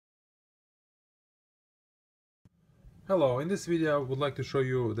Hello, in this video I would like to show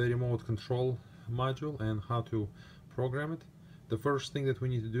you the remote control module and how to program it. The first thing that we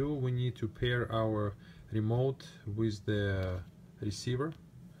need to do, we need to pair our remote with the receiver.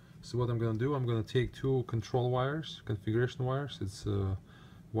 So what I'm going to do, I'm going to take two control wires, configuration wires, it's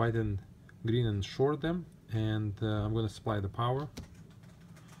white and green, and short them, and I'm going to supply the power.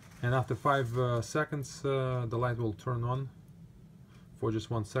 And after 5 seconds the light will turn on for just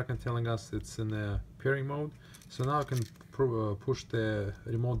 1 second, telling us it's in a pairing mode. So now I can push the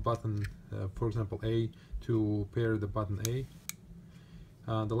remote button, for example A, to pair the button A.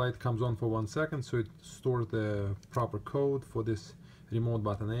 The light comes on for 1 second, so it stores the proper code for this remote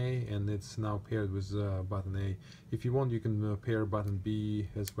button A, and it's now paired with button A. If you want, you can pair button B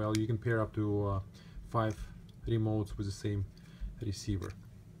as well. You can pair up to 5 remotes with the same receiver.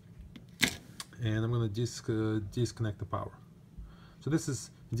 And I'm going to disconnect the power. So this is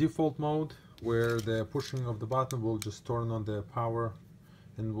default mode, where the pushing of the button will just turn on the power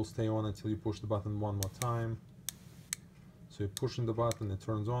and will stay on until you push the button one more time. So you're pushing the button, it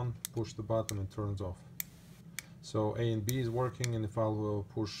turns on, push the button, it turns off. So A and B is working, and if I will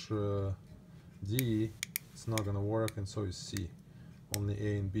push D, it's not going to work, and so is C. Only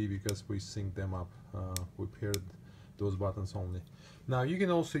A and B, because we synced them up. We paired those buttons only. Now you can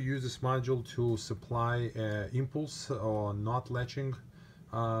also use this module to supply impulse or not latching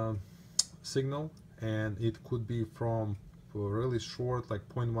signal, and it could be from really short, like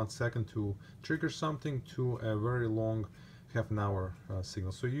 0.1 second, to trigger something, to a very long half-an-hour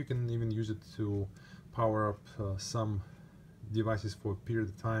signal. So you can even use it to power up some devices for a period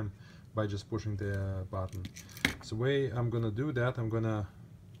of time by just pushing the button. So the way I'm gonna do that, I'm gonna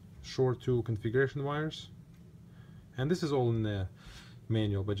short two configuration wires, and this is all in the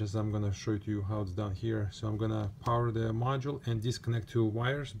manual, but just I'm gonna show it to you how it's done here. So I'm gonna power the module and disconnect two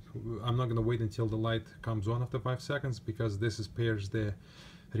wires. I'm not gonna wait until the light comes on after 5 seconds, because this is pairs the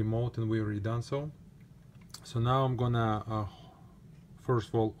remote, and we already done so. So now I'm gonna first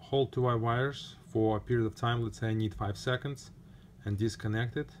of all hold two wires for a period of time. Let's say I need 5 seconds, and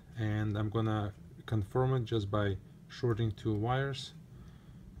disconnect it, and I'm gonna confirm it just by shorting two wires,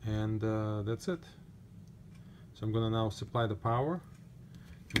 and that's it. So I'm gonna now supply the power.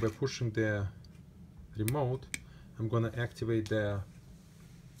 By pushing the remote, I'm going to activate that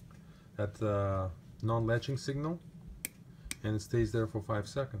non-latching signal, and it stays there for 5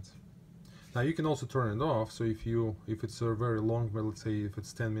 seconds. Now you can also turn it off. So if it's a very long, well, let's say if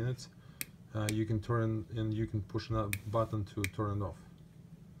it's 10 minutes, you can turn, and you can push a button to turn it off.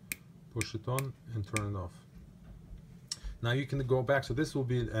 Push it on and turn it off. Now you can go back. So this will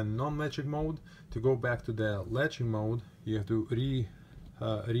be a non-latching mode. To go back to the latching mode, you have to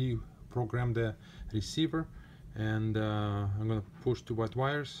reprogram the receiver, and I'm going to push two white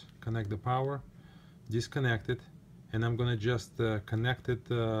wires, connect the power, disconnect it, and I'm going to just connect it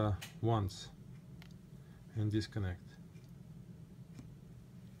once and disconnect.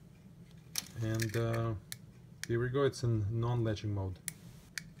 And here we go, it's in non-latching mode.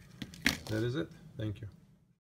 That is it. Thank you.